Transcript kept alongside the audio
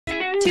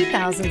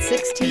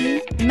2016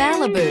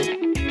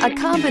 Malibu. A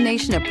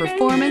combination of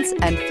performance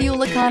and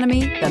fuel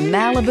economy, the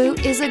Malibu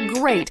is a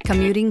great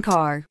commuting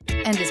car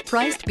and is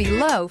priced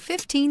below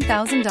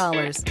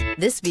 $15,000.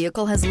 This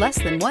vehicle has less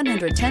than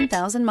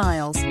 110,000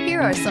 miles.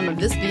 Here are some of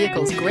this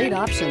vehicle's great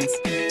options: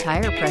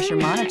 tire pressure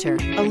monitor,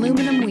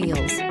 aluminum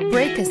wheels,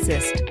 brake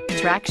assist,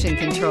 traction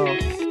control,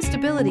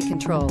 stability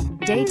control,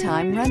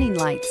 daytime running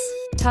lights,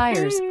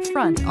 tires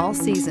front all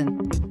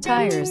season,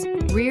 tires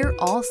rear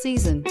all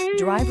season,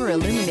 driver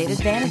illuminated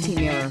vanity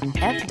mirror,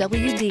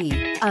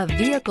 FWD. A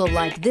vehicle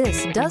like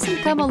this doesn't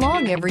come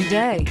along every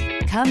day.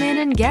 Come in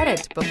and get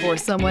it before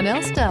someone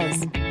else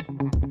does.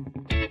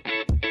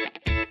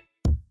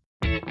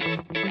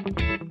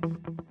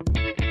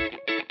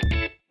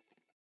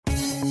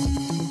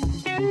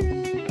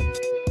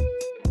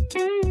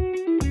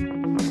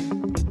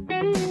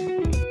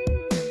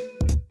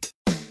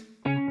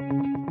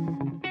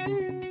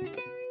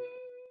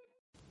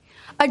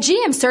 A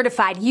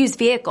GM-certified used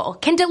vehicle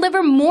can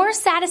deliver more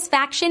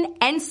satisfaction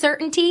and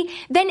certainty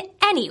than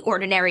any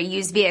ordinary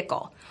used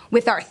vehicle.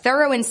 With our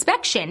thorough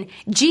inspection,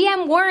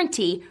 GM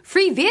warranty,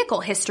 free vehicle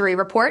history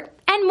report,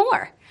 and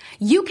more.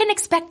 You can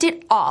expect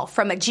it all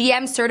from a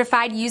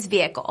GM-certified used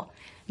vehicle.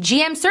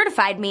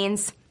 GM-certified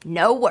means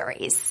no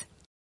worries.